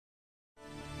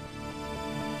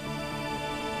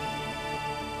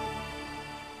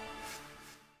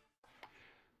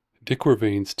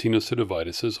Quervain's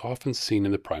tenosynovitis is often seen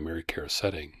in the primary care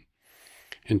setting.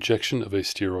 Injection of a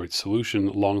steroid solution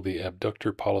along the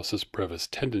abductor pollicis brevis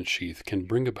tendon sheath can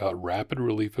bring about rapid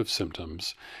relief of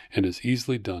symptoms and is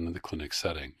easily done in the clinic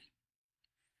setting.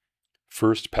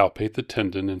 First, palpate the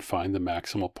tendon and find the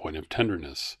maximal point of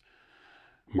tenderness.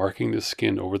 Marking the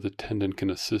skin over the tendon can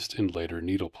assist in later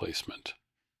needle placement.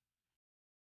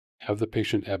 Have the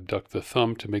patient abduct the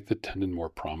thumb to make the tendon more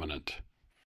prominent.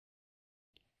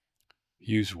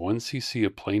 Use 1 cc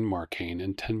of plain Marcaine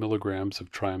and 10 mg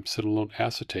of triamcinolone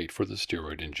acetate for the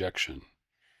steroid injection.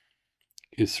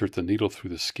 Insert the needle through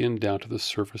the skin down to the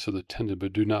surface of the tendon,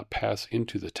 but do not pass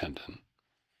into the tendon.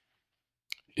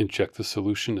 Inject the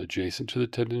solution adjacent to the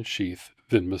tendon sheath,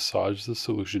 then massage the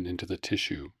solution into the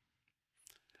tissue.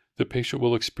 The patient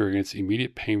will experience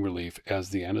immediate pain relief as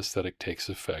the anesthetic takes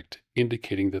effect,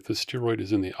 indicating that the steroid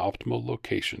is in the optimal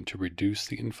location to reduce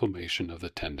the inflammation of the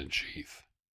tendon sheath.